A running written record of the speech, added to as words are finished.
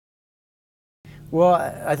Well,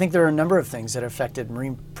 I think there are a number of things that affected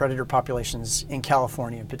marine predator populations in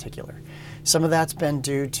California in particular. Some of that's been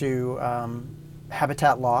due to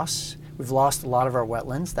habitat loss. We've lost a lot of our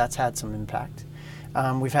wetlands. That's had some impact.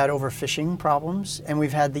 We've had overfishing problems, and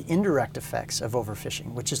we've had the indirect effects of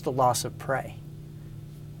overfishing, which is the loss of prey.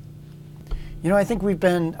 You know, I think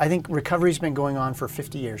recovery's been going on for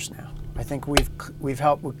 50 years now. I think we've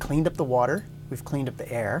cleaned up the water, we've cleaned up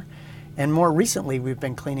the air, and more recently we've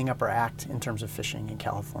been cleaning up our act in terms of fishing in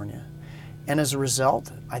California. And as a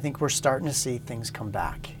result, I think we're starting to see things come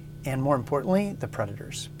back. And more importantly, the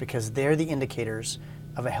predators, because they're the indicators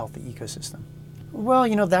of a healthy ecosystem. Well,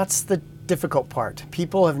 you know, that's the difficult part.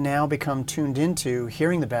 People have now become tuned into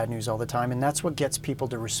hearing the bad news all the time, and that's what gets people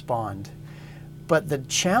to respond. But the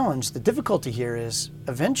challenge, the difficulty here is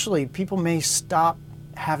eventually people may stop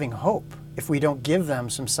having hope if we don't give them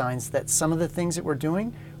some signs that some of the things that we're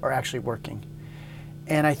doing are actually working.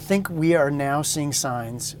 And I think we are now seeing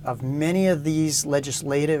signs of many of these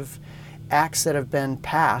legislative acts that have been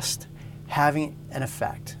passed having an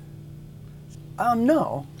effect.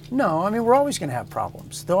 No, I mean, we're always going to have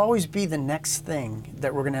problems. There'll always be the next thing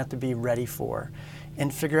that we're going to have to be ready for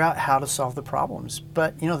and figure out how to solve the problems.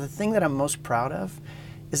 But, you know, the thing that I'm most proud of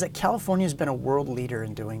is that California has been a world leader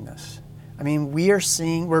in doing this. I mean,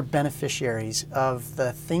 we're beneficiaries of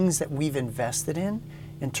the things that we've invested in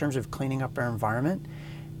terms of cleaning up our environment.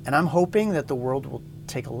 And I'm hoping that the world will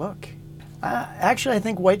take a look. Actually, I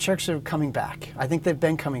think white sharks are coming back. I think they've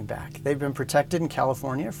been coming back. They've been protected in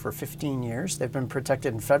California for 15 years. They've been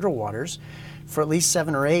protected in federal waters for at least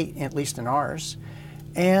 7 or 8, at least in ours.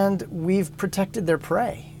 And we've protected their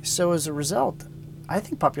prey. So as a result, I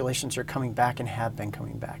think populations are coming back and have been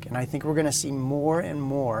coming back. And I think we're going to see more and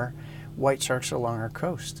more white sharks along our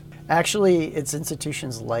coast. Actually, it's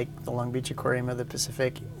institutions like the Long Beach Aquarium of the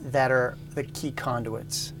Pacific that are the key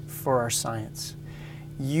conduits for our science.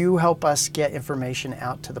 You help us get information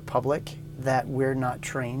out to the public that we're not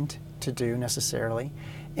trained to do necessarily.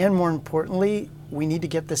 And more importantly, we need to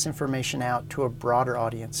get this information out to a broader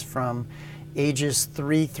audience from ages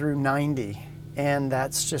 3 through 90. And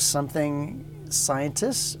that's just something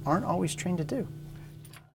scientists aren't always trained to do.